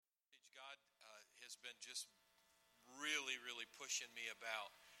has been just really, really pushing me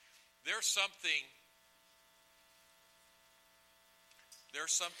about. There's something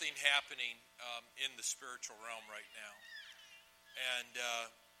happening in the spiritual realm right now. And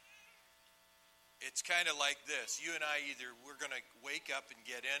it's kind of like this. You and I, either we're going to wake up and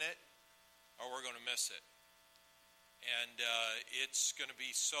get in it, or we're going to miss it. And it's going to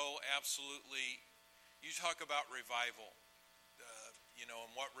be so absolutely, you talk about revival,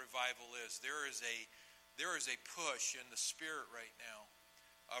 and what revival is. There is a push in the spirit right now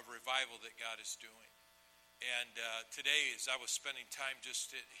of revival that God is doing. And today, as I was spending time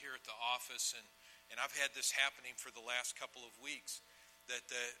just here at the office, and I've had this happening for the last couple of weeks, that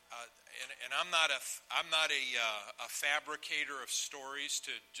and I'm not a fabricator of stories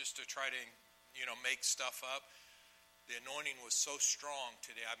to try to make stuff up. The anointing was so strong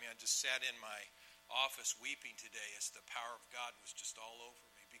today. I mean, I just sat in my office weeping today as the power of God was just all over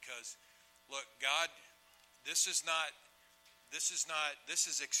me. Because, look, God, this is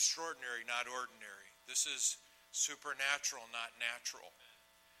extraordinary, not ordinary. This is supernatural, not natural.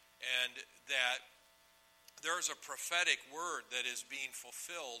 And that there's a prophetic word that is being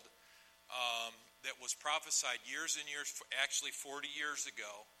fulfilled that was prophesied years and years, actually 40 years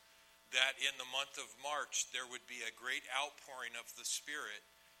ago, that in the month of March there would be a great outpouring of the Spirit,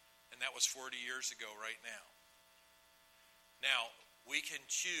 and that was 40 years ago right now. Now, we can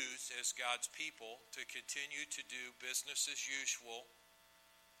choose as God's people to continue to do business as usual,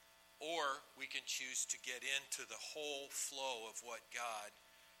 or we can choose to get into the whole flow of what God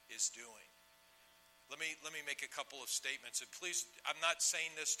is doing. Let me make a couple of statements, and please, I'm not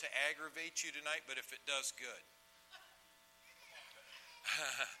saying this to aggravate you tonight, but if it does, good.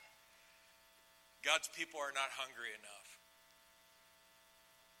 God's people are not hungry enough.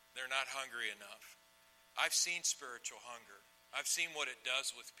 They're not hungry enough. I've seen spiritual hunger. I've seen what it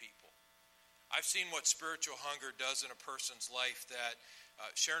does with people. I've seen what spiritual hunger does in a person's life. That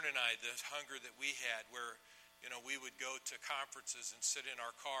Sharon and I, the hunger that we had, where we would go to conferences and sit in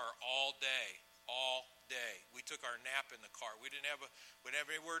our car all day. We took our nap in the car. We didn't have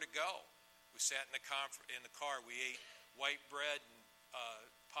anywhere to go. We sat in the car. We ate white bread and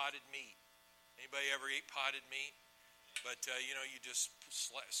potted meat. Anybody ever eat potted meat? But, you just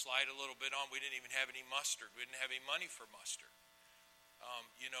slide a little bit on. We didn't even have any mustard. We didn't have any money for mustard.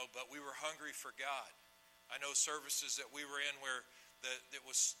 But we were hungry for God. I know services that we were in where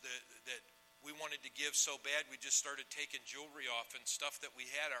that we wanted to give so bad, we just started taking jewelry off and stuff that we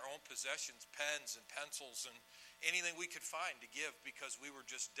had, our own possessions, pens and pencils and anything we could find to give, because we were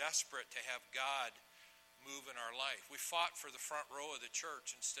just desperate to have God move in our life. We fought for the front row of the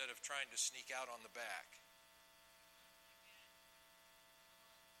church instead of trying to sneak out on the back.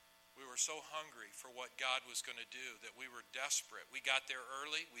 We were so hungry for what God was going to do that we were desperate. We got there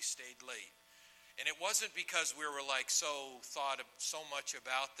early, we stayed late. And it wasn't because we were thought so much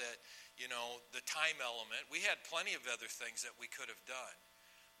about that, the time element. We had plenty of other things that we could have done.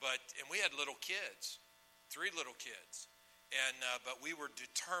 And we had little kids, 3 little kids. But we were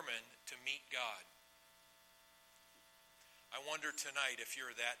determined to meet God. I wonder tonight if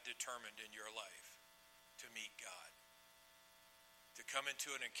you're that determined in your life to meet God. To come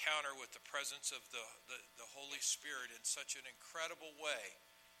into an encounter with the presence of the Holy Spirit in such an incredible way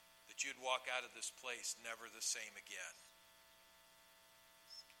that you'd walk out of this place never the same again.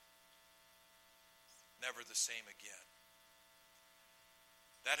 Never the same again.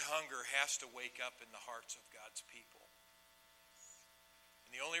 That hunger has to wake up in the hearts of God's people.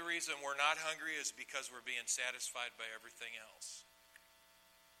 And the only reason we're not hungry is because we're being satisfied by everything else.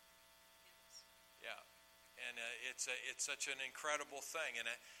 Yeah. And it's such an incredible thing. And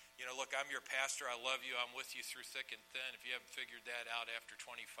look, I'm your pastor. I love you. I'm with you through thick and thin. If you haven't figured that out after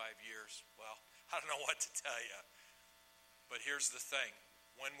 25 years, well, I don't know what to tell you. But here's the thing.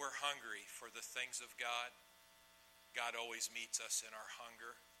 When we're hungry for the things of God, God always meets us in our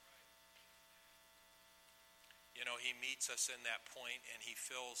hunger. He meets us in that point, and he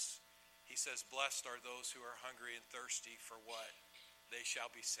says, blessed are those who are hungry and thirsty for what? They shall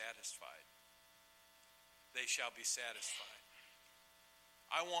be satisfied. They shall be satisfied.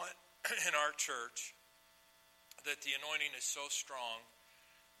 I want in our church that the anointing is so strong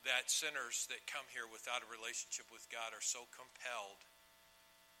that sinners that come here without a relationship with God are so compelled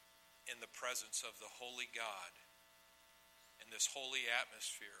in the presence of the holy God, in this holy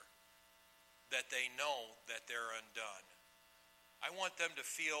atmosphere, that they know that they're undone. I want them to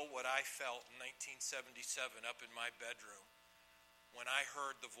feel what I felt in 1977 up in my bedroom when I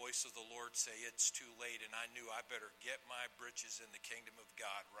heard the voice of the Lord say, it's too late, and I knew I better get my britches in the kingdom of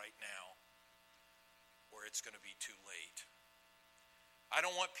God right now, or it's going to be too late. I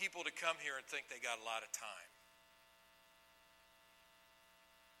don't want people to come here and think they got a lot of time.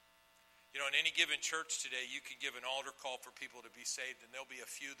 You know, in any given church today, you can give an altar call for people to be saved, and there'll be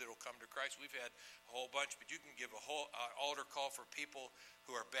a few that will come to Christ. We've had a whole bunch, but you can give a whole altar call for people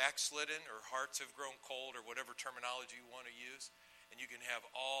who are backslidden or hearts have grown cold or whatever terminology you want to use, and you can have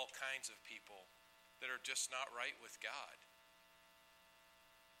all kinds of people that are just not right with God.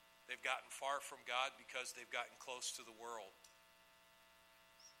 They've gotten far from God because they've gotten close to the world.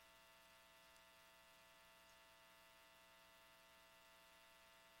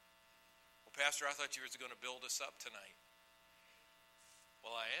 Pastor, I thought you were going to build us up tonight.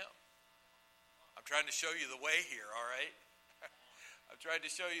 Well, I am. I'm trying to show you the way here, all right? I'm trying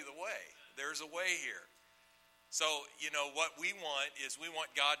to show you the way. There's a way here. So, you know, what we want is we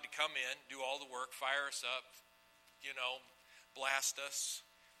want God to come in, do all the work, fire us up, you know, blast us,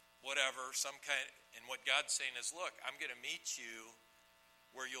 whatever, some kind. And what God's saying is, look, I'm going to meet you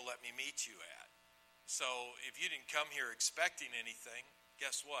where you'll let me meet you at. So if you didn't come here expecting anything,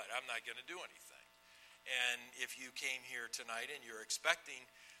 guess what? I'm not going to do anything. And if you came here tonight and you're expecting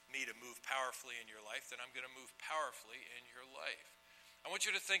me to move powerfully in your life, then I'm going to move powerfully in your life. I want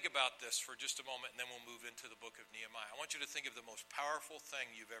you to think about this for just a moment, and then we'll move into the book of Nehemiah. I want you to think of the most powerful thing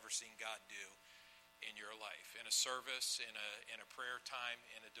you've ever seen God do in your life, in a service, in a prayer time,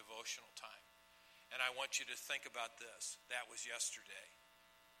 in a devotional time. And I want you to think about this. That was yesterday.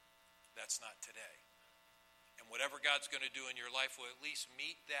 That's not today. And whatever God's going to do in your life will at least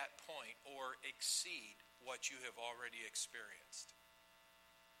meet that point or exceed what you have already experienced.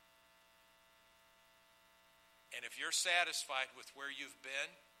 And if you're satisfied with where you've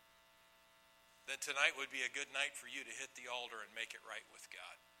been, then tonight would be a good night for you to hit the altar and make it right with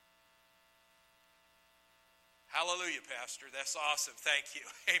God. Hallelujah, Pastor. That's awesome. Thank you.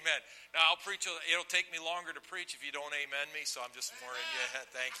 Amen. Now, I'll preach. It'll take me longer to preach if you don't amen me, so I'm just warning you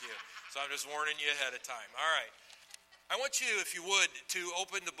ahead. Thank you. So I'm just warning you ahead of time. All right. I want you, if you would, to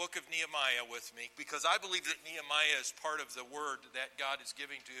open the book of Nehemiah with me, because I believe that Nehemiah is part of the word that God is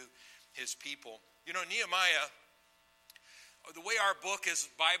giving to his people. You know, Nehemiah, the way our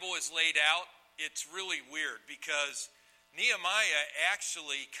Bible is laid out, it's really weird, because Nehemiah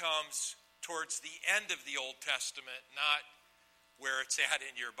actually comes towards the end of the Old Testament, not where it's at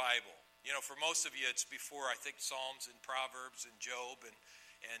in your Bible. You know, for most of you, it's before, I think, Psalms and Proverbs and Job, and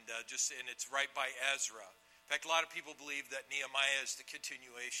it's right by Ezra. In fact, a lot of people believe that Nehemiah is the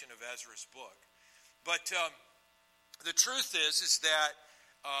continuation of Ezra's book. But the truth is that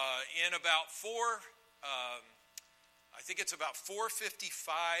in about I think it's about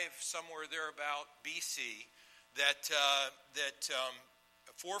 455, somewhere thereabout BC, that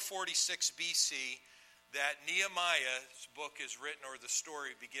 446 BC, that Nehemiah's book is written, or the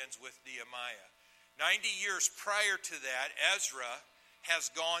story begins with Nehemiah. 90 years prior to that, Ezra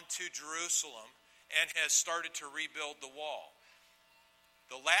has gone to Jerusalem and has started to rebuild the wall.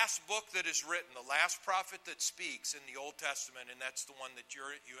 The last book that is written, the last prophet that speaks in the Old Testament, and that's the one that you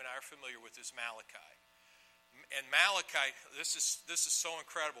and I are familiar with, is Malachi. And Malachi, this is so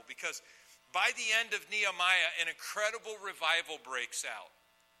incredible, because by the end of Nehemiah, an incredible revival breaks out.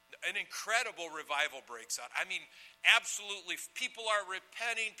 An incredible revival breaks out. I mean, absolutely. People are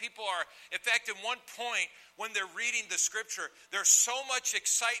repenting. In fact, at one point, when they're reading the scripture, there's so much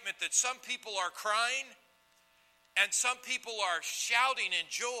excitement that some people are crying and some people are shouting in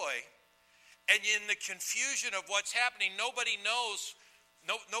joy. And in the confusion of what's happening, nobody knows.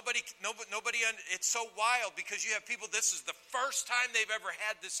 Nobody. It's so wild, because you have people, this is the first time they've ever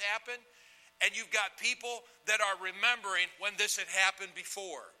had this happen. And you've got people that are remembering when this had happened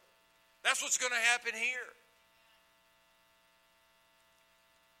before. That's what's going to happen here.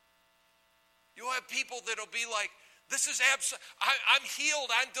 You'll have people that'll be like, this is I'm healed,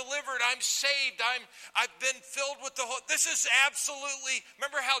 I'm delivered, I'm saved, I've been filled with the Holy. This is absolutely,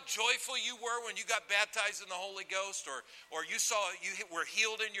 remember how joyful you were when you got baptized in the Holy Ghost, or you were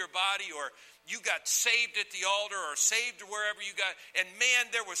healed in your body, or you got saved at the altar, or saved wherever you got, and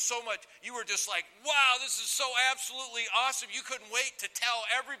man, there was so much, you were just like, wow, this is so absolutely awesome. You couldn't wait to tell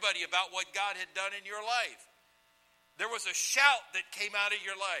everybody about what God had done in your life. There was a shout that came out of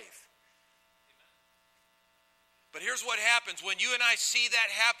your life. But here's what happens. When you and I see that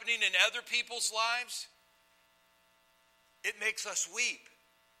happening in other people's lives, it makes us weep.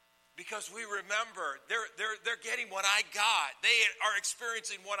 Because we remember they're getting what I got. They are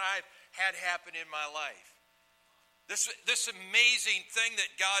experiencing what I've had happen in my life. This amazing thing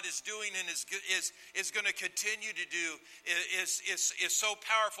that God is doing and is going to continue to do is so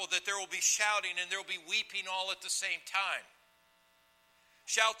powerful that there will be shouting and there will be weeping all at the same time.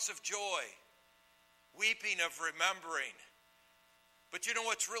 Shouts of joy. Weeping of remembering. But you know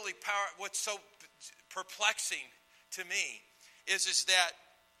what's really what's so perplexing to me is that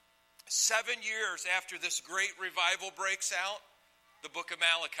 7 years after this great revival breaks out, the book of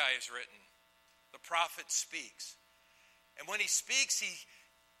Malachi is written. The prophet speaks. And when he speaks,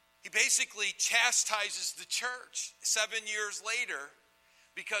 he basically chastises the church 7 years later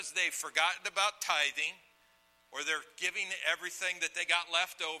because they've forgotten about tithing, or they're giving everything that they got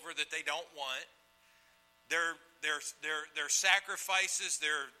left over that they don't want. Their sacrifices,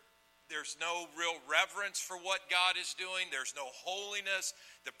 there's no real reverence for what God is doing. There's no holiness.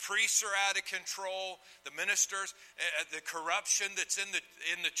 The priests are out of control. The ministers, the corruption that's in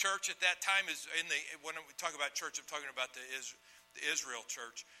the church at that time is when we talk about church, I'm talking about the Israel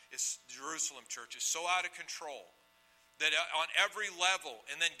church. It's Jerusalem church is so out of control that on every level.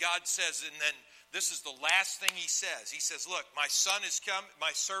 And then God says, and then this is the last thing he says. He says, look, my servant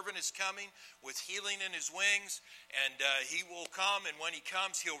is coming with healing in his wings, and he will come, and when he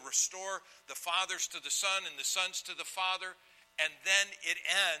comes, he'll restore the fathers to the son and the sons to the father. And then it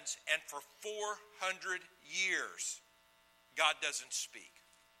ends, and for 400 years, God doesn't speak.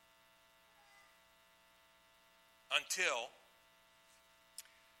 Until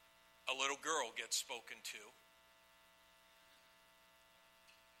a little girl gets spoken to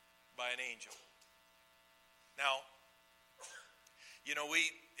by an angel. Now, you know, we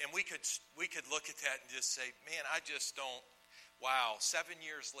could look at that and just say, man, I just don't, wow, 7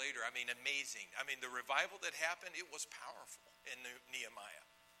 years later, I mean, amazing. I mean, the revival that happened, it was powerful in Nehemiah.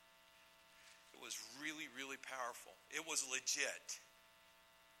 It was really, really powerful. It was legit.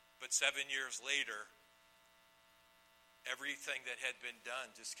 But 7 years later, everything that had been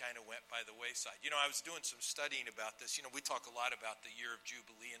done just kind of went by the wayside. You know, I was doing some studying about this. You know, we talk a lot about the year of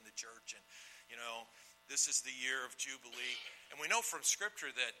Jubilee in the church, and, you know, this is the year of Jubilee. And we know from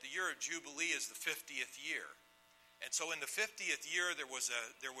Scripture that the year of Jubilee is the 50th year. And so in the 50th year, there was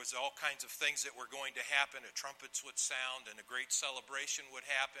all kinds of things that were going to happen. Trumpets would sound, and a great celebration would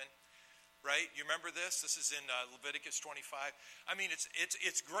happen. Right? You remember this? This is in Leviticus 25. I mean,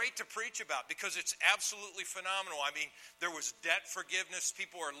 it's great to preach about because it's absolutely phenomenal. I mean, there was debt forgiveness.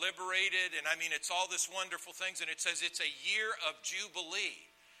 People are liberated. And I mean, it's all this wonderful things. And it says it's a year of Jubilee.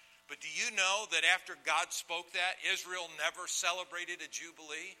 But do you know that after God spoke that, Israel never celebrated a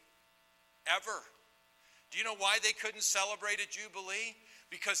Jubilee? Ever. Do you know why they couldn't celebrate a Jubilee?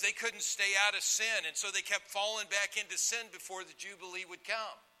 Because they couldn't stay out of sin. And so they kept falling back into sin before the Jubilee would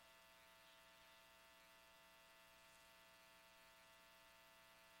come.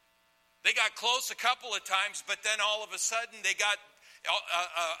 They got close a couple of times, but then all of a sudden they got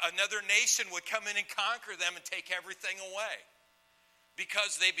another nation would come in and conquer them and take everything away.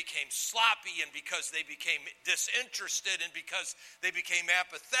 Because they became sloppy, and because they became disinterested, and because they became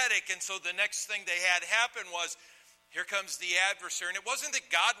apathetic. And so the next thing they had happen was, here comes the adversary. And it wasn't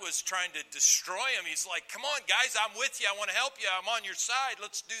that God was trying to destroy them. He's like, come on, guys, I'm with you. I want to help you. I'm on your side.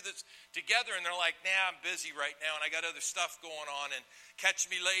 Let's do this together. And they're like, nah, I'm busy right now, and I got other stuff going on, and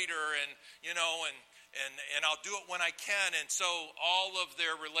catch me later, and, you know, and I'll do it when I can. And so all of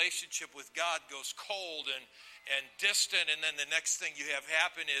their relationship with God goes cold and distant, and then the next thing you have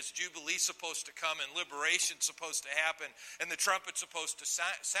happen is Jubilee's supposed to come and liberation's supposed to happen and the trumpet's supposed to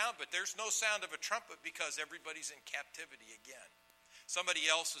sound, but there's no sound of a trumpet because everybody's in captivity again. Somebody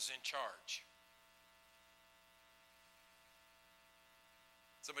else is in charge.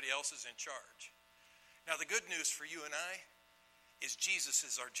 Somebody else is in charge. Now the good news for you and I is Jesus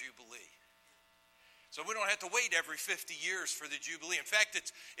is our Jubilee. So we don't have to wait every 50 years for the Jubilee. In fact,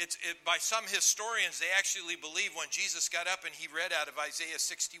 it's by some historians, they actually believe when Jesus got up and he read out of Isaiah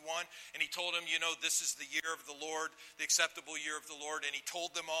 61, and he told them, you know, this is the year of the Lord, the acceptable year of the Lord, and he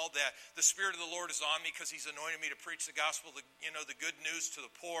told them all that the Spirit of the Lord is on me because he's anointed me to preach the gospel, the good news to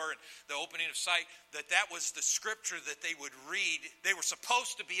the poor and the opening of sight, that was the scripture that they would read. They were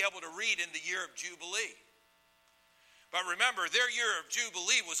supposed to be able to read in the year of Jubilee. But remember, their year of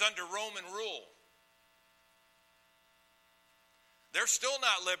Jubilee was under Roman rule. They're still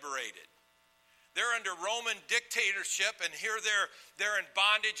not liberated. They're under Roman dictatorship, and here they're in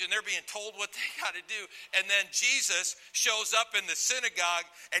bondage, and they're being told what they got to do. And then Jesus shows up in the synagogue,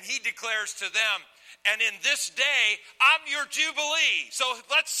 and he declares to them, and in this day, I'm your Jubilee. So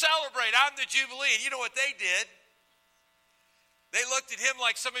let's celebrate. I'm the Jubilee. And you know what they did? They looked at him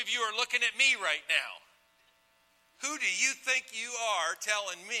like some of you are looking at me right now. Who do you think you are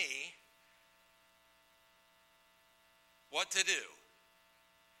telling me what to do?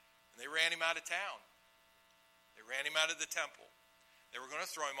 They ran him out of town. They ran him out of the temple. They were going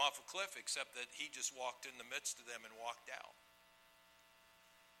to throw him off a cliff, except that he just walked in the midst of them and walked out.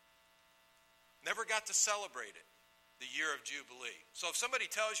 Never got to celebrate it. the year of Jubilee. So if somebody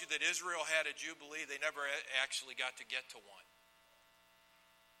tells you that Israel had a Jubilee, they never actually got to get to one.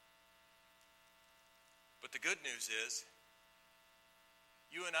 But the good news is,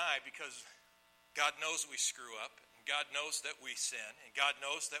 you and I, because God knows we screw up, and God knows that we sin, and God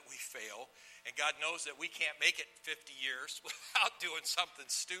knows that we fail, and God knows that we can't make it 50 years without doing something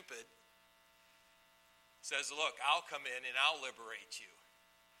stupid, says, look, I'll come in and I'll liberate you.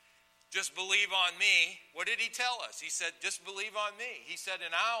 Just believe on me. What did he tell us? He said, just believe on me. He said,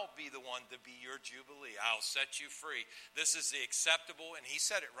 and I'll be the one to be your Jubilee. I'll set you free. This is the acceptable, and he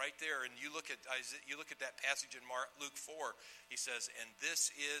said it right there. And you look at that passage in Luke 4. He says, and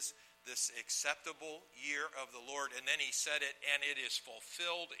this is this acceptable year of the Lord. And then he said it, and it is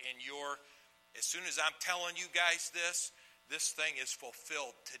fulfilled in your, as soon as I'm telling you guys this thing is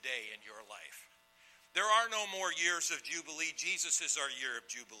fulfilled today in your life. There are no more years of Jubilee. Jesus is our year of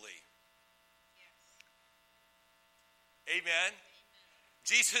Jubilee. Amen.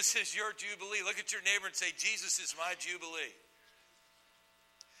 Jesus is your Jubilee. Look at your neighbor and say, Jesus is my Jubilee.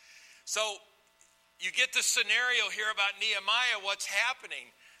 So you get the scenario here about Nehemiah, what's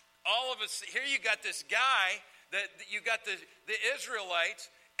happening. All of us, here you got this guy, that you got the Israelites.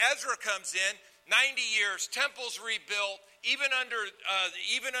 Ezra comes in, 90 years, temple's rebuilt, even under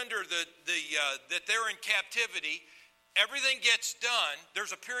that they're in captivity. Everything gets done.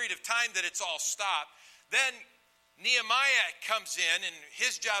 There's a period of time that it's all stopped. Then Nehemiah comes in, and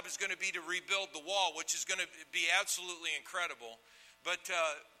his job is going to be to rebuild the wall, which is going to be absolutely incredible. But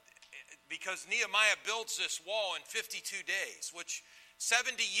because Nehemiah builds this wall in 52 days, which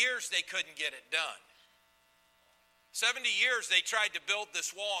 70 years they couldn't get it done. 70 years they tried to build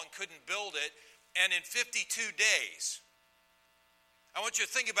this wall and couldn't build it, and in 52 days. I want you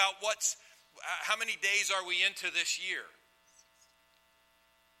to think about how many days are we into this year?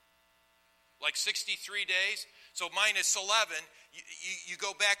 Like 63 days? So minus 11, you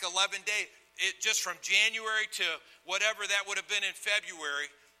go back 11 days. Just from January to whatever that would have been in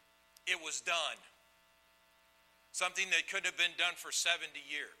February, it was done. Something that could have been done for 70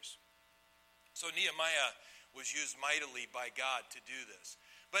 years. So Nehemiah was used mightily by God to do this.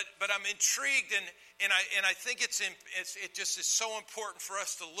 But I'm intrigued, and I think it just is so important for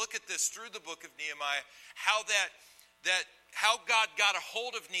us to look at this through the book of Nehemiah, how God got a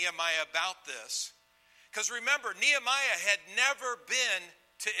hold of Nehemiah about this. Because remember, Nehemiah had never been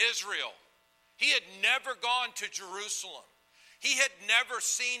to Israel. He had never gone to Jerusalem. He had never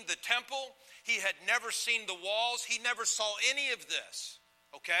seen the temple. He had never seen the walls. He never saw any of this.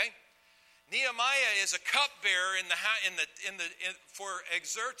 Okay? Nehemiah is a cupbearer for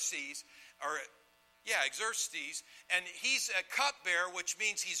Xerxes, Xerxes, and he's a cupbearer, which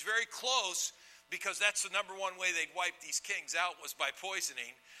means he's very close, because that's the number one way they'd wipe these kings out was by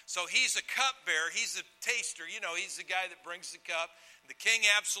poisoning. So he's a cupbearer, he's a taster, he's the guy that brings the cup. The king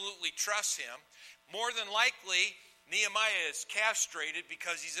absolutely trusts him. More than likely, Nehemiah is castrated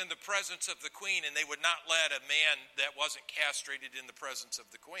because he's in the presence of the queen, and they would not let a man that wasn't castrated in the presence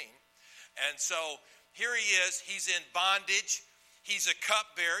of the queen. And so here he is, he's in bondage, he's a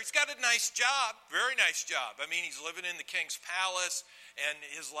cupbearer. He's got a nice job, very nice job. I mean, he's living in the king's palace, and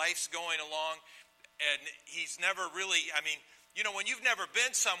his life's going along, and he's never really, when you've never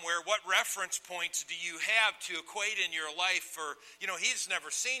been somewhere, what reference points do you have to equate in your life for, he's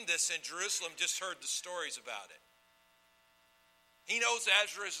never seen this in Jerusalem, just heard the stories about it. He knows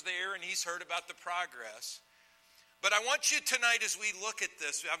Ezra's there, and he's heard about the progress. But I want you tonight, as we look at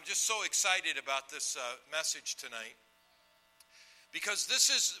this, I'm just so excited about this message tonight, because this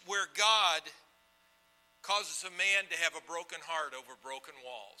is where God causes a man to have a broken heart over broken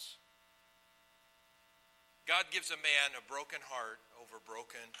walls. God gives a man a broken heart over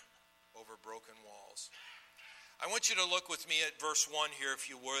broken walls. I want you to look with me at verse 1 here, if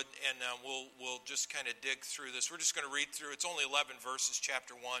you would, and we'll just kind of dig through this. We're just going to read through. It's only 11 verses,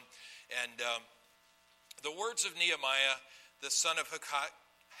 chapter 1, and the words of Nehemiah, the son of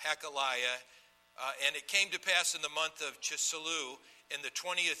Hakaliah, and it came to pass in the month of Chisleu, in the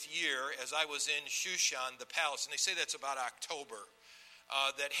 20th year, as I was in Shushan, the palace, and they say that's about October,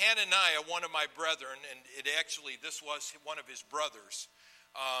 that Hananiah, one of my brethren, and this was one of his brothers,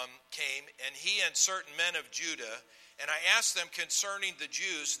 came, and he and certain men of Judah, and I asked them concerning the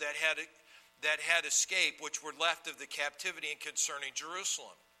Jews that had escaped, which were left of the captivity, and concerning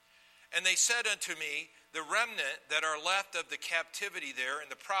Jerusalem. And they said unto me, the remnant that are left of the captivity there in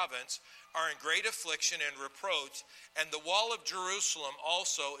the province are in great affliction and reproach, and the wall of Jerusalem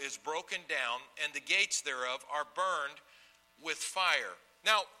also is broken down, and the gates thereof are burned with fire.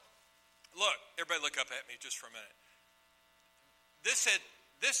 Now, look, everybody look up at me just for a minute.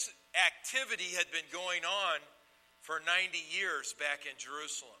 This activity had been going on for 90 years back in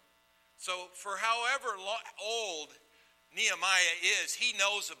Jerusalem. So for however old Nehemiah is, he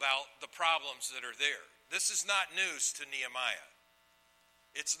knows about the problems that are there. This is not news to Nehemiah.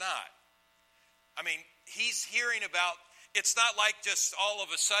 It's not. I mean, he's hearing about, it's not like just all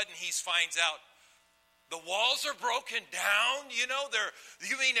of a sudden he finds out the walls are broken down, you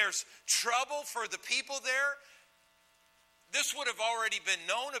mean there's trouble for the people there? This would have already been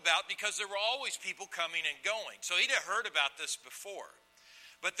known about because there were always people coming and going. So he'd have heard about this before.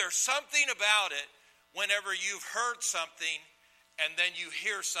 But there's something about it whenever you've heard something and then you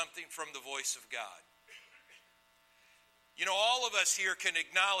hear something from the voice of God. All of us here can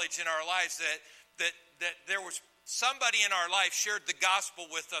acknowledge in our lives that there was somebody in our life shared the gospel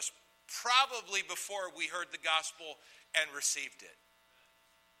with us probably before we heard the gospel and received it.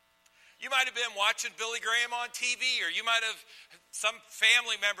 You might have been watching Billy Graham on TV, or you might have some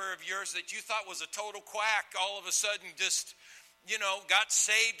family member of yours that you thought was a total quack all of a sudden just, got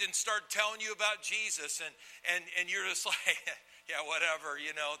saved and started telling you about Jesus. And you're just like, yeah, whatever,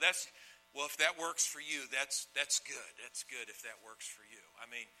 well, if that works for you, that's good. That's good if that works for you. I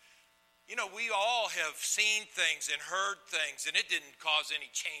mean, we all have seen things and heard things, and it didn't cause any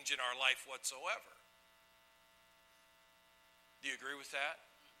change in our life whatsoever. Do you agree with that?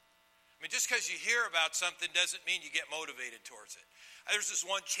 I mean, just because you hear about something doesn't mean you get motivated towards it. There's this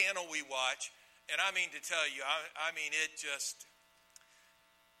one channel we watch, and I mean to tell you,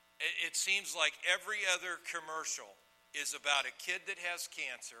 it seems like every other commercial is about a kid that has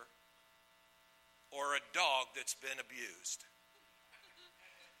cancer or a dog that's been abused.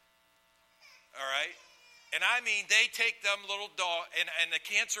 All right? And I mean, they take them little dog, and the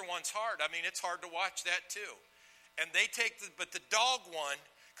cancer one's hard. I mean, it's hard to watch that too. And they take but the dog one,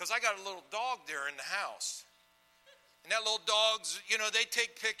 because I got a little dog there in the house. And that little dog's, they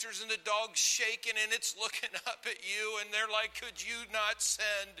take pictures and the dog's shaking and it's looking up at you. And they're like, could you not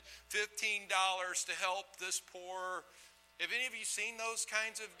send $15 to help this poor? Have any of you seen those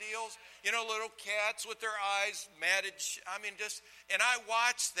kinds of deals? Little cats with their eyes matted. And I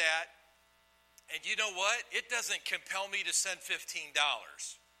watched that. And you know what? It doesn't compel me to send $15.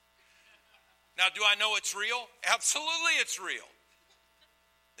 Now, do I know it's real? Absolutely it's real.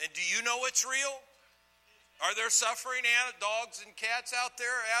 And do you know it's real? Are there suffering dogs and cats out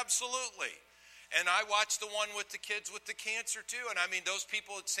there? Absolutely. And I watched the one with the kids with the cancer too. And I mean, those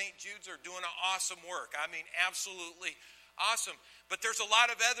people at St. Jude's are doing an awesome work. I mean, absolutely awesome. But there's a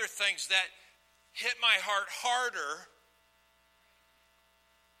lot of other things that hit my heart harder.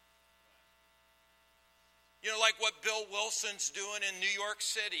 Like what Bill Wilson's doing in New York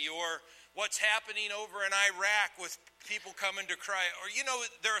City, or what's happening over in Iraq with people coming to Christ. Or,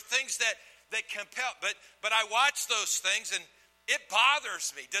 there are things that compel. But I watch those things and it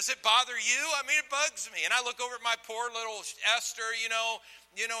bothers me. Does it bother you? I mean, it bugs me. And I look over at my poor little Esther,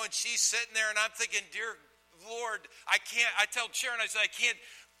 and she's sitting there and I'm thinking, dear Lord, I tell Sharon, I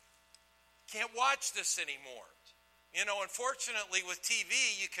can't watch this anymore. Unfortunately with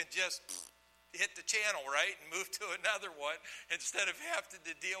TV, you can just hit the channel, right, and move to another one instead of having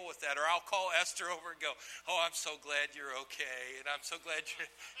to deal with that. Or I'll call Esther over and go, oh, I'm so glad you're okay, and I'm so glad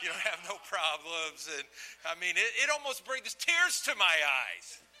you don't have no problems. And I mean, it almost brings tears to my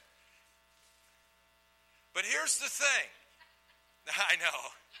eyes. But here's the thing. I know.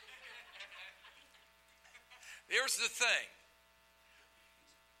 Here's the thing.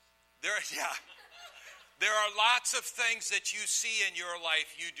 There are lots of things that you see in your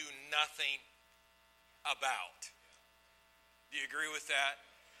life you do nothing about. Do you agree with that?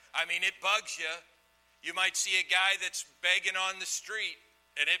 I mean, it bugs you. You might see a guy that's begging on the street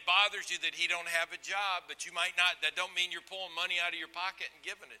and it bothers you that he don't have a job, but you might not. That don't mean you're pulling money out of your pocket and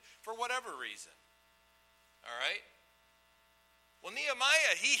giving it for whatever reason. All right? Well,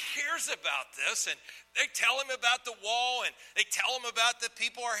 Nehemiah, he hears about this, and they tell him about the wall, and they tell him about the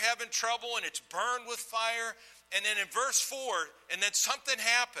people are having trouble, and it's burned with fire. And then in verse 4, and then something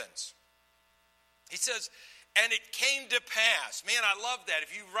happens. He says, and it came to pass. Man, I love that.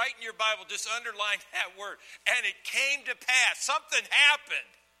 If you write in your Bible, just underline that word. And it came to pass. Something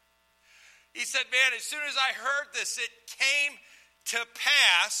happened. He said, man, as soon as I heard this, it came to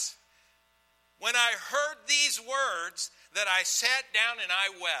pass when I heard these words that I sat down and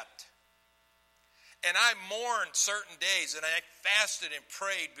I wept. And I mourned certain days, and I fasted and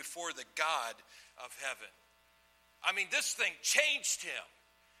prayed before the God of heaven. I mean, this thing changed him.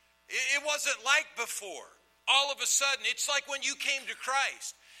 It wasn't like before. All of a sudden, it's like when you came to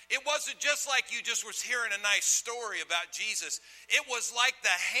Christ. It wasn't just like you just was hearing a nice story about Jesus. It was like the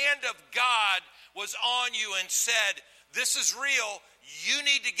hand of God was on you and said, this is real. You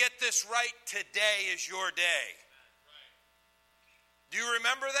need to get this right. Today is your day. Do you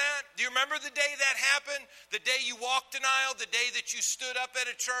remember that? Do you remember the day that happened? The day you walked an aisle, the day that you stood up at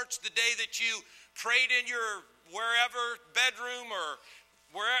a church, the day that you prayed in your wherever bedroom or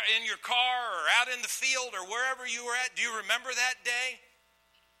where in your car or out in the field or wherever you were at. Do you remember that day?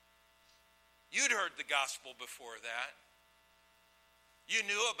 You'd heard the gospel before that. You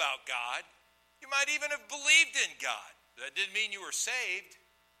knew about God. You might even have believed in God. That didn't mean you were saved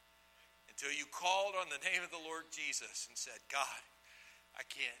until you called on the name of the Lord Jesus and said, God, I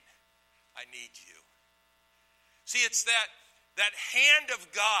can't. I need you. See, it's that hand of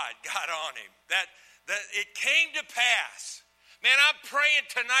God got on him. That it came to pass. Man, I'm praying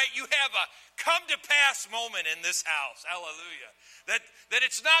tonight you have a come to pass moment in this house. Hallelujah. That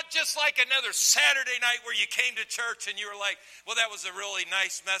it's not just like another Saturday night where you came to church and you were like, well, that was a really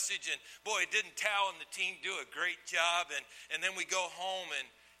nice message. And boy, didn't Tal and the team do a great job. And then we go home and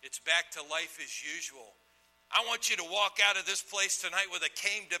it's back to life as usual. I want you to walk out of this place tonight with a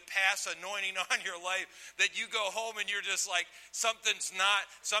came to pass anointing on your life, that you go home and you're just like, something's got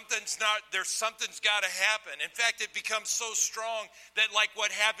to happen. In fact, it becomes so strong that like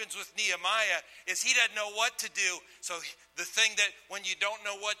what happens with Nehemiah is he doesn't know what to do. So the thing that when you don't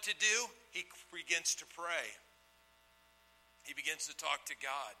know what to do, he begins to pray. He begins to talk to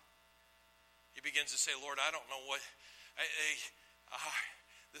God. He begins to say, Lord, I don't know what,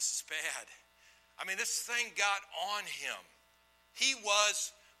 this is bad. I mean, this thing got on him. He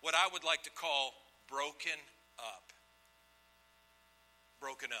was what I would like to call broken up.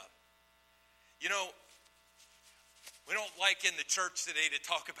 Broken up. You know, we don't like in the church today to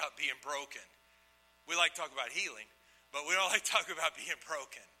talk about being broken. We like to talk about healing, but we don't like to talk about being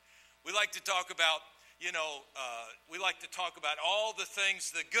broken. We like to talk about, we like to talk about all the things,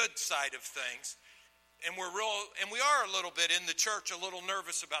 the good side of things. And we are a little bit in the church a little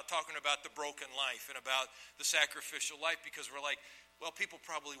nervous about talking about the broken life and about the sacrificial life because we're like, well, people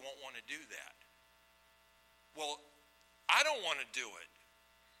probably won't want to do that. Well, I don't want to do it.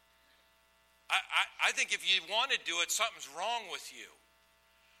 I think if you want to do it, something's wrong with you.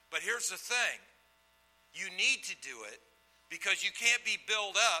 But here's the thing. You need to do it because you can't be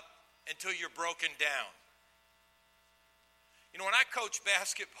built up until you're broken down. You know, when I coach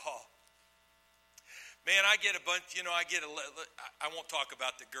basketball, man, I get a bunch, I won't talk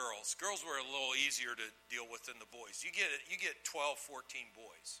about the girls. Girls were a little easier to deal with than the boys. You get 12, 14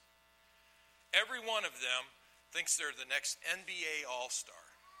 boys. Every one of them thinks they're the next NBA All-Star.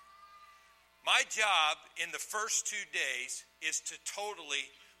 My job in the first 2 days is to totally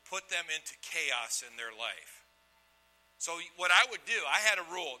put them into chaos in their life. So what I would do, I had a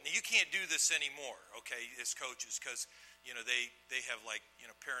rule. Now, you can't do this anymore, okay, as coaches, because, they have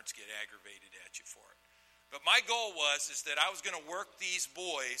parents get aggravated at you for it. But my goal is that I was going to work these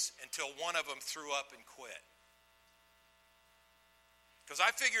boys until one of them threw up and quit. Because I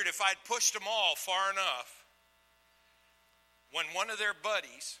figured if I'd pushed them all far enough, when one of their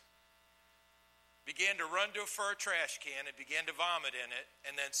buddies began to run for a trash can and began to vomit in it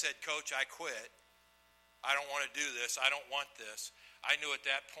and then said, Coach, I quit. I don't want to do this. I don't want this. I knew at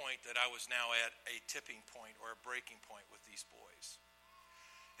that point that I was now at a tipping point or a breaking point with these boys.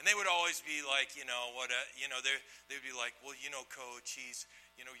 And they would always be like, they'd be like, well, Coach,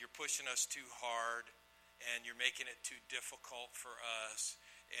 you're pushing us too hard and you're making it too difficult for us.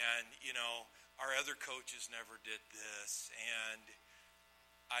 And, our other coaches never did this and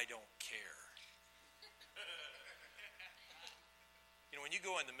I don't care. When you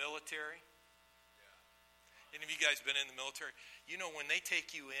go in the military, any of you guys been in the military? When they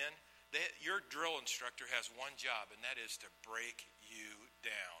take you in, your drill instructor has one job, and that is to break you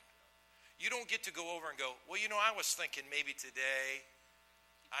down. You don't get to go over and go, well, I was thinking maybe today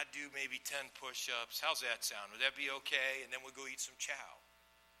I'd do maybe 10 push-ups. How's that sound? Would that be okay? And then we'll go eat some chow.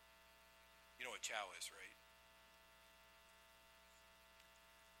 You know what chow is, right?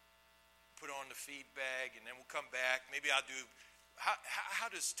 Put on the feed bag, and then we'll come back. Maybe I'll do, how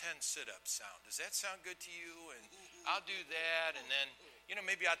does 10 sit-ups sound? Does that sound good to you? And I'll do that, and then,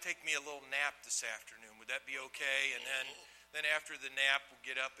 maybe I'll take me a little nap this afternoon. Would that be okay? And then after the nap, we'll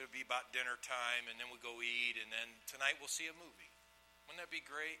get up. It'll be about dinner time, and then we'll go eat, and then tonight we'll see a movie. Wouldn't that be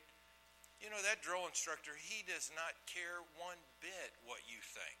great? That drill instructor, he does not care one bit what you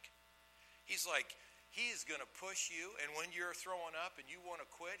think. He's like, he is going to push you, and when you're throwing up and you want to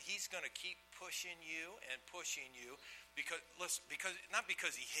quit, he's going to keep pushing you and pushing you because not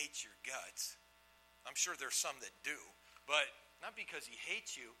because he hates your guts. I'm sure there's some that do, but not because he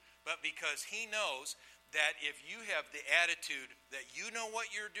hates you, but because he knows that if you have the attitude that you know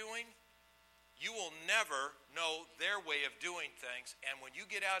what you're doing, you will never know their way of doing things. And when you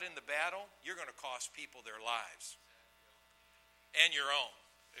get out in the battle, you're going to cost people their lives. and your own.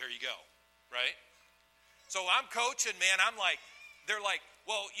 There you go, right? So I'm coaching, man. They're like,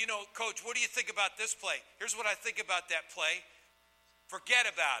 well, Coach, what do you think about this play? Here's what I think about that play. Forget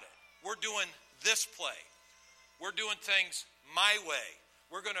about it. We're doing this play. We're doing things my way.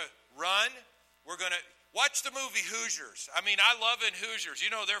 We're going to run. We're going to watch the movie Hoosiers. I love in Hoosiers.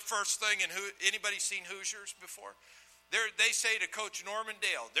 Their first thing in anybody seen Hoosiers before? They say to Coach Norman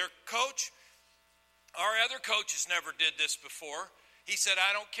Dale, their coach, our other coaches never did this before. He said,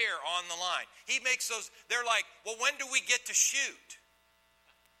 I don't care, on the line. He makes those, they're like, well, when do we get to shoot?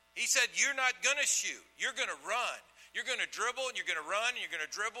 He said, you're not going to shoot. You're going to run. You're going to dribble, and you're going to run, and you're going to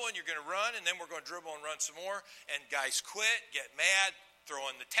dribble, and you're going to run, and then we're going to dribble and run some more. And guys quit, get mad, throw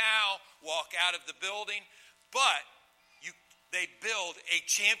in the towel, walk out of the building. But they build a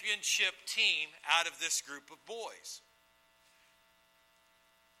championship team out of this group of boys.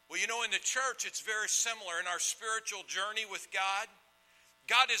 Well, in the church, it's very similar. In our spiritual journey with God,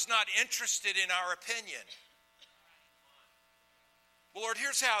 God is not interested in our opinion. Well, Lord,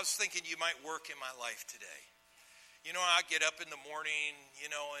 here's how I was thinking you might work in my life today. I get up in the morning,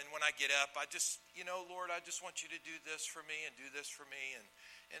 and when I get up, I just, Lord, I just want you to do this for me and do this for me. And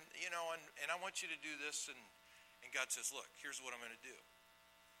I want you to do this. And God says, look, here's what I'm going to do.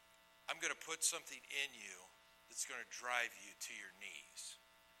 I'm going to put something in you that's going to drive you to your knees.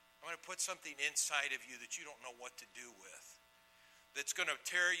 I'm going to put something inside of you that you don't know what to do with, that's going to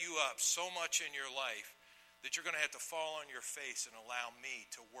tear you up so much in your life that you're going to have to fall on your face and allow me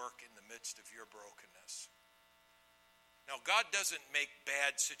to work in the midst of your brokenness. Now, God doesn't make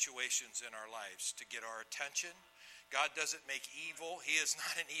bad situations in our lives to get our attention. God doesn't make evil. He is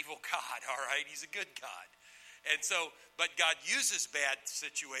not an evil God, all right? He's a good God. And so, but God uses bad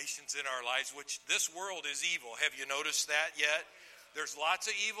situations in our lives, which this world is evil. Have you noticed that yet? There's lots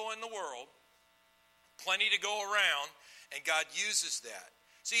of evil in the world, plenty to go around, and God uses that.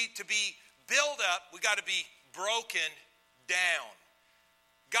 See, to be built up, we got to be broken down.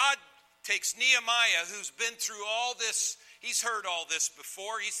 God takes Nehemiah, who's been through all this. He's heard all this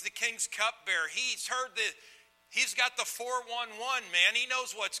before. He's the king's cupbearer. He's got the 411, man. He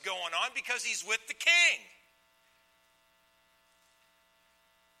knows what's going on because he's with the king.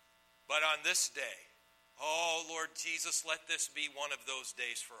 But on this day, oh, Lord Jesus, let this be one of those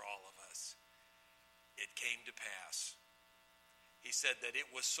days for all of us. It came to pass. He said that it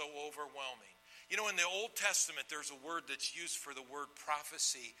was so overwhelming. In the Old Testament, there's a word that's used for the word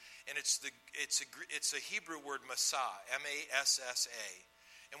prophecy, and it's a Hebrew word, Massa, M-A-S-S-A.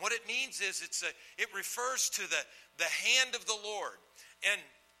 And what it means is it refers to the hand of the Lord. And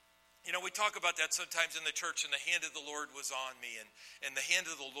we talk about that sometimes in the church, and the hand of the Lord was on me, and the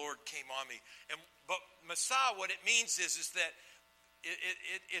hand of the Lord came on me. But Massa, what it means is that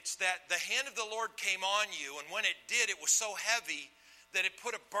it's that the hand of the Lord came on you, and when it did, it was so heavy that it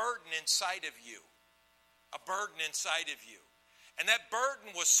put a burden inside of you. A burden inside of you. And that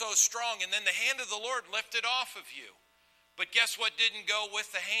burden was so strong, and then the hand of the Lord lifted off of you. But guess what didn't go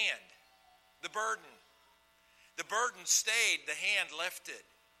with the hand? The burden. The burden stayed, the hand lifted.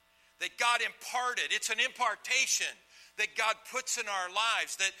 That God imparted. It's an impartation that God puts in our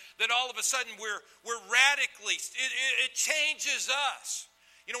lives. That all of a sudden we're radically, it changes us.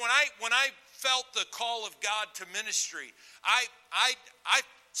 When I felt the call of God to ministry, I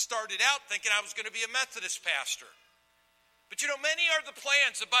started out thinking I was going to be a Methodist pastor. But many are the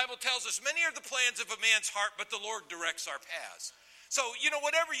plans, the Bible tells us, many are the plans of a man's heart, but the Lord directs our paths. So,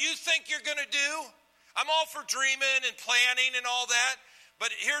 whatever you think you're going to do, I'm all for dreaming and planning and all that.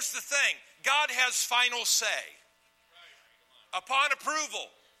 But here's the thing, God has final say. Upon approval,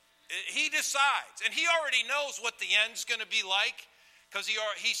 he decides. And he already knows what the end's going to be like. Because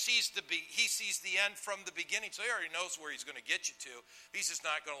he sees the end from the beginning, so he already knows where he's going to get you to. He's just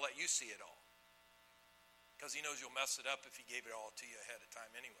not going to let you see it all. Because he knows you'll mess it up if he gave it all to you ahead of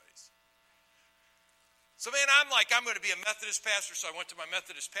time anyways. So man, I'm going to be a Methodist pastor, so I went to my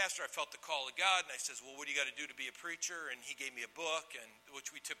Methodist pastor. I felt the call of God, and I says, well, what do you got to do to be a preacher? And he gave me a book,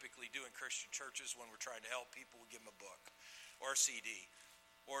 which we typically do in Christian churches when we're trying to help people. We give them a book, or a CD,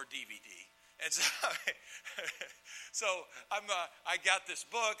 or a DVD. And so, I got this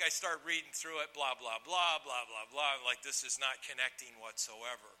book. I start reading through it, blah, blah, blah, blah, blah, blah. I'm like, this is not connecting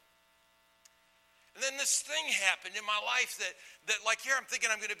whatsoever. And then this thing happened in my life that here I'm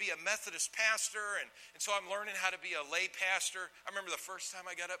thinking I'm going to be a Methodist pastor. And so I'm learning how to be a lay pastor. I remember the first time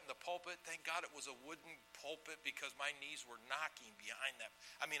I got up in the pulpit. Thank God it was a wooden pulpit because my knees were knocking behind that.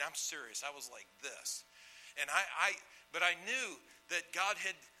 I'm serious. I was like this. But I knew that God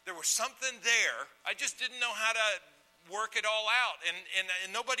there was something there. I just didn't know how to work it all out, and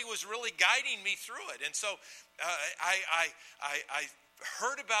nobody was really guiding me through it. And so I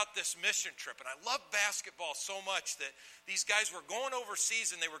heard about this mission trip, and I love basketball so much that these guys were going overseas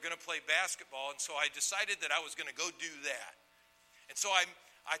and they were going to play basketball, and so I decided that I was going to go do that. And so I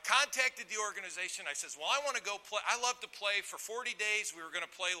contacted the organization. I says, well, I want to go play. I love to play for 40 days. We were going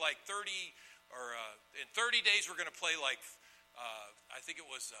to play like 30, or in 30 days we're going to play like, I think it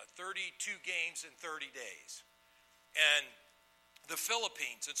was 32 games in 30 days. And the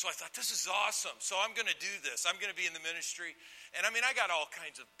Philippines. And so I thought, this is awesome. So I'm going to do this. I'm going to be in the ministry. And I mean, I got all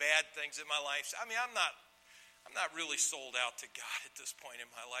kinds of bad things in my life. I mean, I'm not really sold out to God at this point in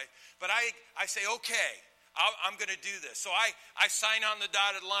my life. But I say, okay, I'm going to do this. So I sign on the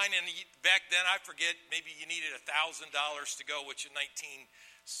dotted line. And back then, I forget, maybe you needed $1,000 to go, which in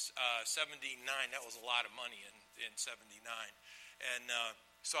 1979, that was a lot of money in 79. And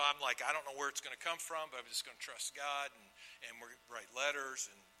so I'm like, I don't know where it's going to come from, but I'm just going to trust God, and we're going to write letters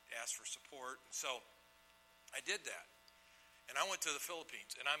and ask for support. And so I did that. And I went to the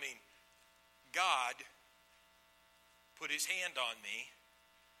Philippines. And I mean, God put his hand on me,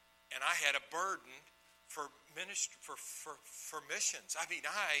 and I had a burden for ministry, for missions. I mean,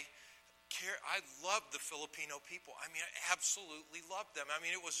 I love the Filipino people. I mean, I absolutely loved them. I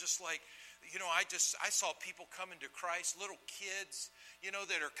mean, it was just like, you know, I saw people coming to Christ, little kids, you know,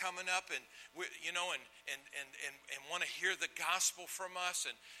 that are coming up and, you know, and want to hear the gospel from us.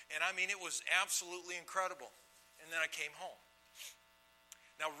 And I mean, it was absolutely incredible. And then I came home.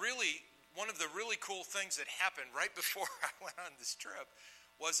 Now, really, one of the really cool things that happened right before I went on this trip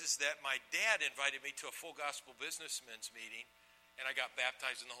is that my dad invited me to a full gospel businessmen's meeting, and I got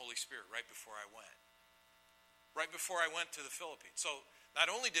baptized in the Holy Spirit right before I went. Right before I went to the Philippines. So not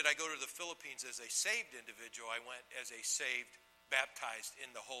only did I go to the Philippines as a saved individual, I went as a saved, baptized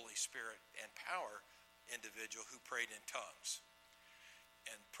in the Holy Spirit and power individual who prayed in tongues.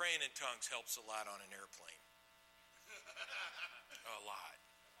 And praying in tongues helps a lot on an airplane. A lot.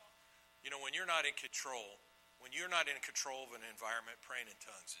 You know, when you're not in control of an environment, praying in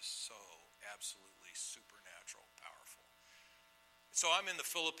tongues is so absolutely supernatural, powerful. So I'm in the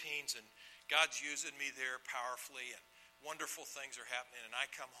Philippines, and God's using me there powerfully, and wonderful things are happening, and I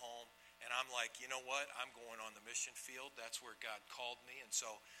come home, and I'm like, you know what? I'm going on the mission field. That's where God called me, and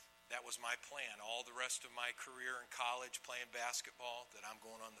so that was my plan. All the rest of my career in college, playing basketball, that I'm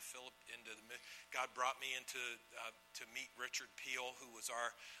going on God brought me into to meet Richard Peel, who was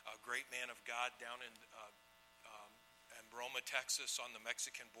our great man of God down in Roma, Texas, on the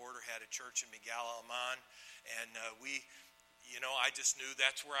Mexican border. Had a church in Miguel Alemán, and I just knew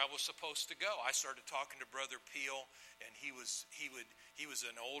that's where I was supposed to go. I started talking to Brother Peel, and he was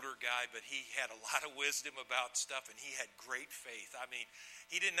an older guy, but he had a lot of wisdom about stuff, and he had great faith. I mean,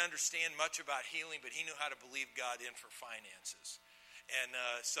 he didn't understand much about healing, but he knew how to believe God in for finances. And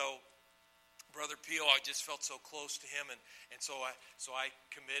so Brother Peel, I just felt so close to him, and so I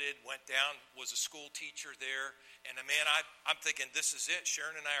committed, went down, was a school teacher there, and man, I'm thinking, this is it.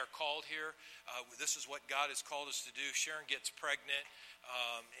 Sharon and I are called here. This is what God has called us to do. Sharon gets pregnant,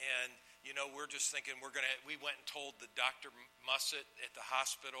 and we're just thinking we went and told the Dr. Mussett at the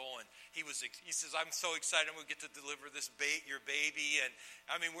hospital, and he says, I'm so excited we get to deliver your baby. And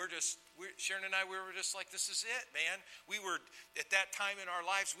I mean, Sharon and I, we were just like, this is it, man. We were, at that time in our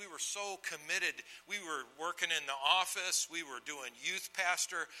lives, we were so committed. We were working in the office. We were doing youth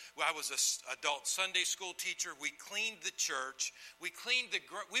pastor. I was an adult Sunday school teacher. We cleaned the church. We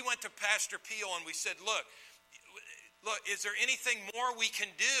went to Pastor Peel and we said, look, is there anything more we can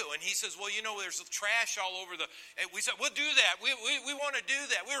do? And he says, well, there's trash all over and we said, we'll do that. We want to do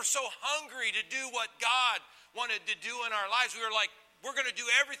that. We were so hungry to do what God wanted to do in our lives. We were like, we're going to do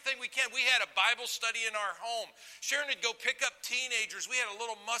everything we can. We had a Bible study in our home. Sharon would go pick up teenagers. We had a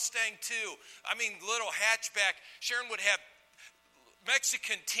little Mustang too. I mean, little hatchback. Sharon would have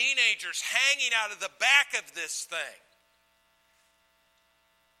Mexican teenagers hanging out of the back of this thing.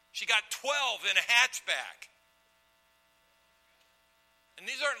 She got 12 in a hatchback. And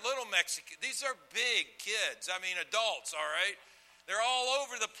these aren't little Mexican. These are big kids. I mean, adults, all right? They're all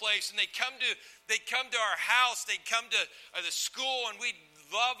over the place, and they'd come to our house. They'd come to the school, and we'd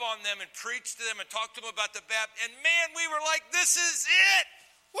love on them and preach to them and talk to them about the baptism. And man, we were like, this is it.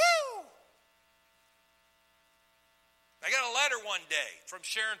 Woo! I got a letter one day from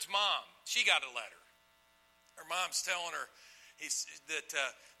Sharon's mom. She got a letter. Her mom's telling her that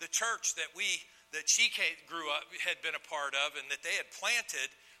the church that she grew up, had been a part of, and that they had planted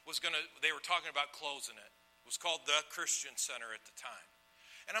they were talking about closing it. It was called the Christian Center at the time.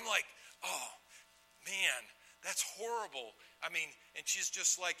 And I'm like, oh, man, That's horrible. I mean, and she's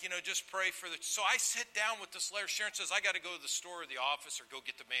just like, just pray for the... So I sit down with this letter. Sharon says, I got to go to the store or the office or go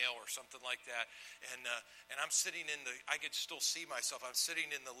get the mail or something like that. And I'm sitting I could still see myself. I'm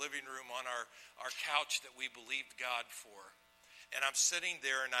sitting in the living room on our couch that we believed God for. And I'm sitting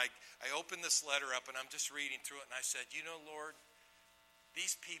there and I open this letter up and I'm just reading through it. And I said, Lord,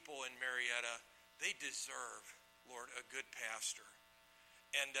 these people in Marietta, they deserve, Lord, a good pastor.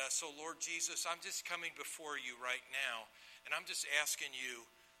 And so, Lord Jesus, I'm just coming before you right now, and I'm just asking you,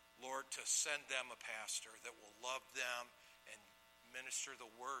 Lord, to send them a pastor that will love them and minister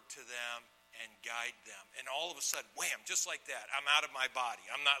the word to them and guide them. And all of a sudden, wham, just like that, I'm out of my body.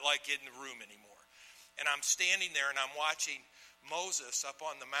 I'm not like in the room anymore. And I'm standing there, and I'm watching Moses up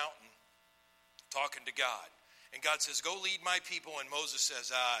on the mountain talking to God. And God says, go lead my people, and Moses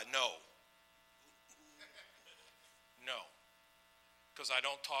says, no. No. Because I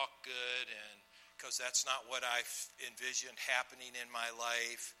don't talk good, and because that's not what I envisioned happening in my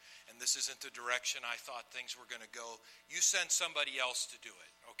life, and this isn't the direction I thought things were going to go. You send somebody else to do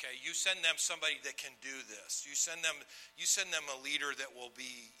it, okay? You send them somebody that can do this. You send them a leader that will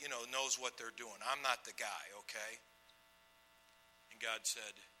be, knows what they're doing. I'm not the guy, okay? And God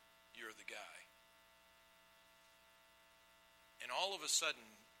said, you're the guy. And all of a sudden,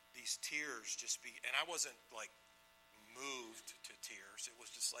 these tears and I wasn't like moved to tears. It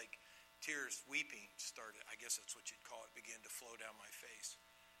was just like tears, weeping started, I guess that's what you'd call it, began to flow down my face.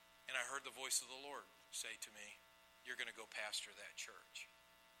 And I heard the voice of the Lord say to me, you're going to go pastor that church.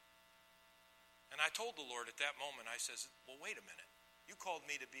 And I told the Lord at that moment, I says, well, wait a minute. You called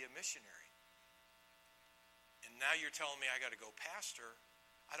me to be a missionary. And now you're telling me I got to go pastor.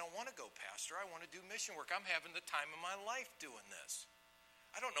 I don't want to go pastor. I want to do mission work. I'm having the time of my life doing this.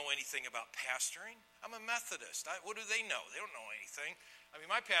 I don't know anything about pastoring. I'm a Methodist. What do they know? They don't know anything. I mean,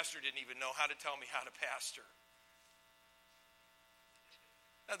 my pastor didn't even know how to tell me how to pastor.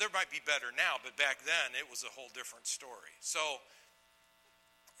 Now, there might be better now, but back then it was a whole different story. So,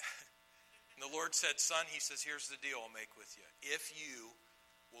 the Lord said, son, he says, here's the deal I'll make with you. If you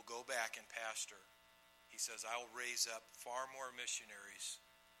will go back and pastor, he says, I'll raise up far more missionaries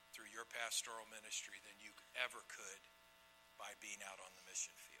through your pastoral ministry than you ever could by being out on the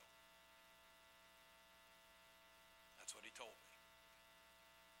mission field. That's what he told me.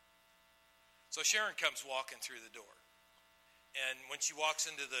 So Sharon comes walking through the door. And when she walks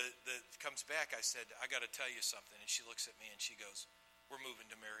into comes back, I said, I got to tell you something. And she looks at me and she goes, we're moving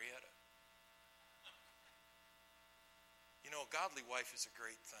to Marietta. A godly wife is a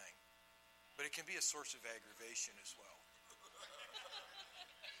great thing, but it can be a source of aggravation as well.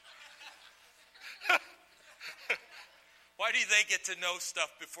 Why do they get to know stuff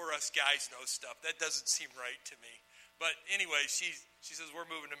before us guys know stuff? That doesn't seem right to me. But anyway, she says, we're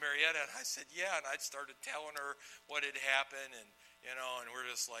moving to Marietta. And I said, yeah. And I started telling her what had happened. And, and we're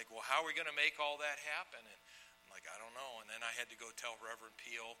just like, well, how are we going to make all that happen? And I'm like, I don't know. And then I had to go tell Reverend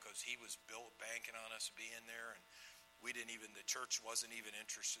Peel because he was banking on us being there. And the church wasn't even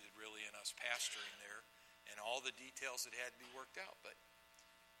interested really in us pastoring there. And all the details that had to be worked out. But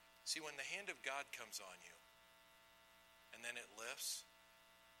see, when the hand of God comes on you, and then it lifts,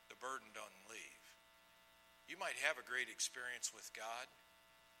 the burden doesn't leave. You might have a great experience with God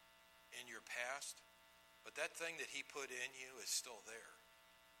in your past, but that thing that he put in you is still there.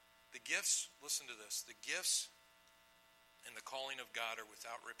 The gifts, listen to this, the gifts and the calling of God are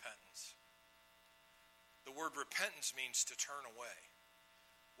without repentance. The word repentance means to turn away.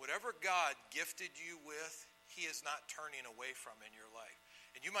 Whatever God gifted you with, he is not turning away from in your life.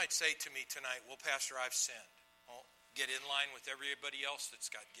 And you might say to me tonight, well, Pastor, I've sinned. Well, get in line with everybody else that's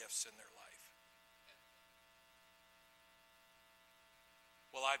got gifts in their life.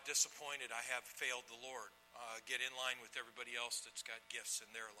 Well, I've disappointed. I have failed the Lord. Get in line with everybody else that's got gifts in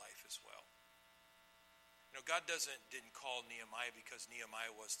their life as well. God didn't call Nehemiah because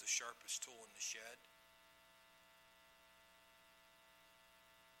Nehemiah was the sharpest tool in the shed.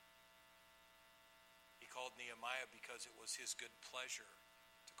 He called Nehemiah because it was his good pleasure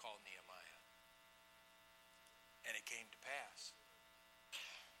to call Nehemiah. And it came to pass.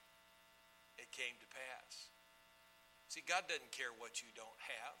 It came to pass. See, God doesn't care what you don't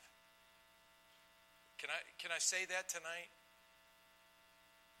have. Can I say that tonight?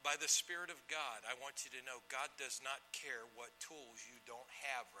 By the Spirit of God, I want you to know God does not care what tools you don't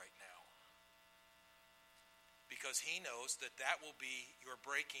have right now. Because he knows that will be your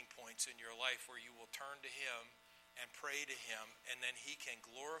breaking points in your life where you will turn to him and pray to him, and then he can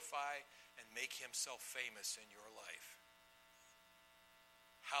glorify and make himself famous in your life.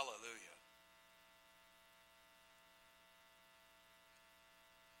 Hallelujah.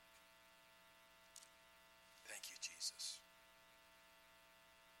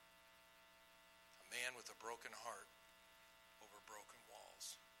 broken heart over broken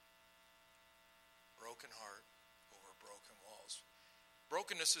walls. Broken heart over broken walls.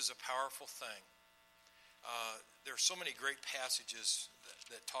 Brokenness is a powerful thing. There are so many great passages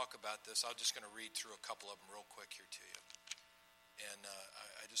that talk about this. I'm just going to read through a couple of them real quick here to you. And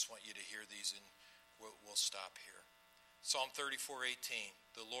I just want you to hear these, and we'll stop here. Psalm 34:18.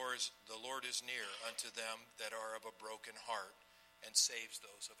 The Lord is near unto them that are of a broken heart, and saves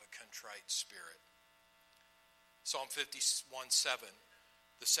those of a contrite spirit. Psalm 51:7.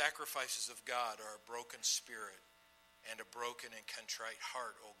 The sacrifices of God are a broken spirit, and a broken and contrite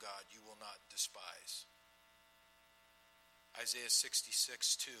heart, O God, you will not despise. Isaiah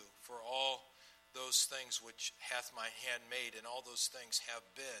 66:2. For all those things which hath my hand made, and all those things have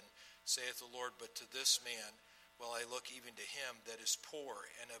been, saith the Lord, but to this man will I look, even to him that is poor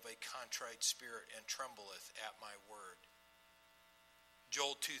and of a contrite spirit, and trembleth at my word.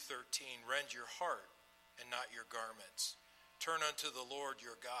 Joel 2:13. Rend your heart and not your garments. Turn unto the Lord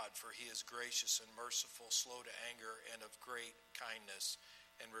your God, for he is gracious and merciful, slow to anger, and of great kindness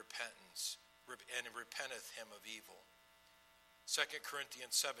and repentance, and repenteth him of evil. 2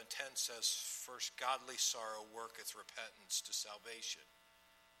 Corinthians 7:10 says, first, godly sorrow worketh repentance to salvation,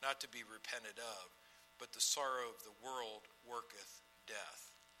 not to be repented of, but the sorrow of the world worketh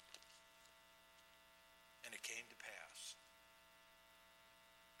death. And it came to pass.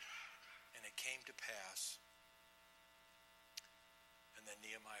 And it came to pass. And then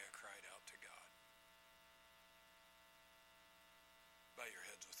Nehemiah cried out to God. Bow your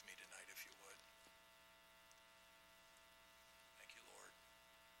heads with me tonight, if you would. Thank you, Lord.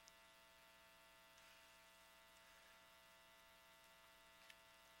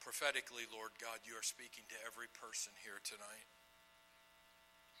 Prophetically, Lord God, you are speaking to every person here tonight.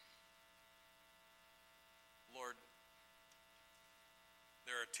 Lord,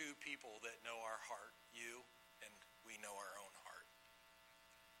 there are two people that know our heart, you and we know our own heart.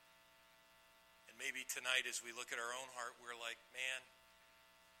 And maybe tonight as we look at our own heart, we're like, man,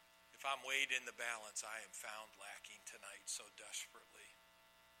 if I'm weighed in the balance, I am found lacking tonight so desperately.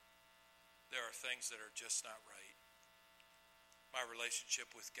 There are things that are just not right. My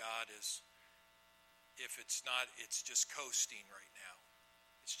relationship with God is, if it's not, it's just coasting right now.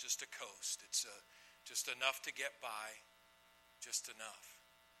 It's just a coast. It's just enough to get by, just enough.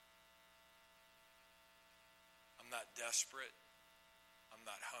 I'm not desperate. I'm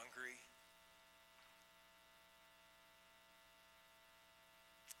not hungry.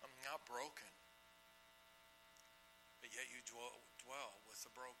 I'm not broken. But yet you dwell with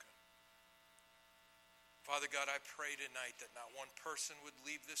the broken. Father God, I pray tonight that not one person would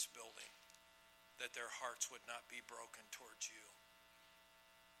leave this building, that their hearts would not be broken towards you.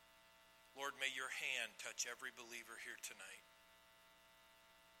 Lord, may your hand touch every believer here tonight.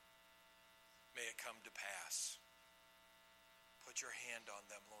 May it come to pass. Put your hand on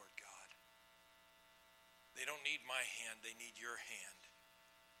them, Lord God. They don't need my hand, they need your hand.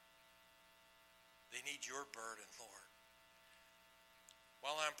 They need your burden, Lord.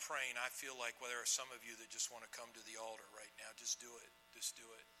 While I'm praying, I feel like there are some of you that just want to come to the altar right now. Just do it. Just do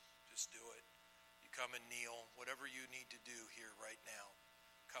it. Just do it. You come and kneel. Whatever you need to do here right now,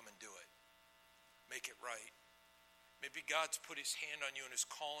 come and do it. Make it right. Maybe God's put his hand on you and is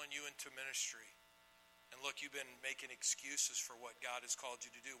calling you into ministry. And look, you've been making excuses for what God has called you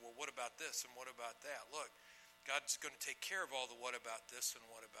to do. Well, what about this and what about that? Look, God's going to take care of all the what about this and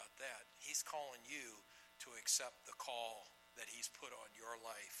what about that. He's calling you to accept the call that he's put on your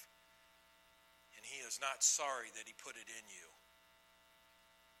life. And he is not sorry that he put it in you.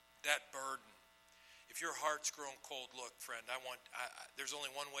 That burden. If your heart's grown cold, look, friend, there's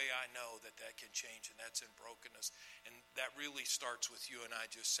only one way I know that can change, and that's in brokenness. And that really starts with you and I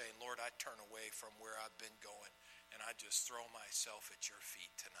just saying, Lord, I turn away from where I've been going, and I just throw myself at your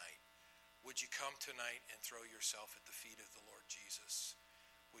feet tonight. Would you come tonight and throw yourself at the feet of the Lord Jesus?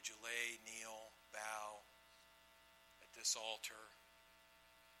 Would you lay, kneel, bow this altar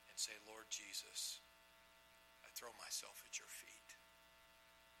and say, Lord Jesus, I throw myself at your feet.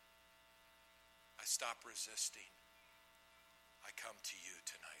 I stop resisting. I come to you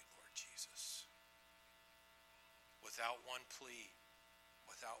tonight, Lord Jesus. Without one plea,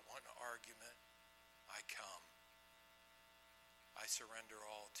 without one argument, I come. I surrender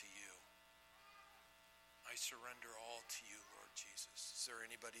all to you. I surrender all to you, Lord Jesus. Is there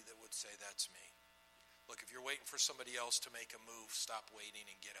anybody that would say that's me? Look, if you're waiting for somebody else to make a move, stop waiting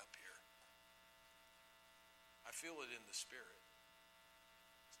and get up here. I feel it in the spirit.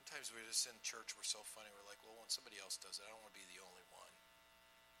 Sometimes we're just in church, we're so funny, we're like, well, when somebody else does it, I don't want to be the only one.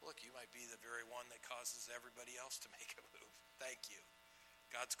 Look, you might be the very one that causes everybody else to make a move. Thank you.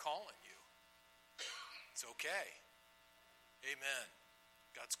 God's calling you. It's okay. Amen.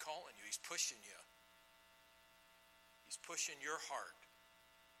 God's calling you. He's pushing you. He's pushing your heart.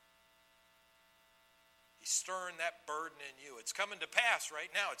 He's stirring that burden in you. It's coming to pass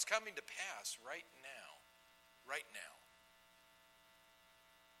right now. It's coming to pass right now. Right now.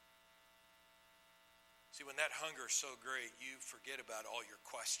 See, when that hunger is so great, you forget about all your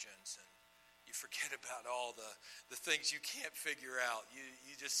questions and you forget about all the things you can't figure out.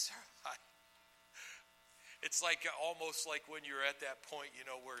 You just... It's like almost like when you're at that point,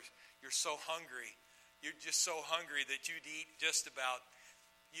 where you're so hungry. You're just so hungry that you'd eat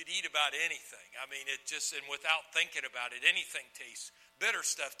about anything. I mean, and without thinking about it, anything tastes, bitter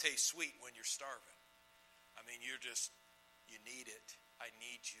stuff tastes sweet when you're starving. I mean, you need it. I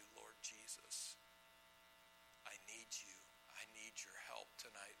need you, Lord Jesus. I need you. I need your help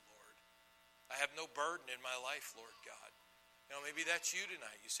tonight, Lord. I have no burden in my life, Lord God. Maybe that's you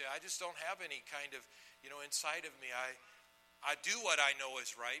tonight. You say, I just don't have any kind of, inside of me. I do what I know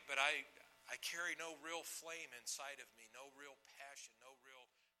is right, but I carry no real flame inside of me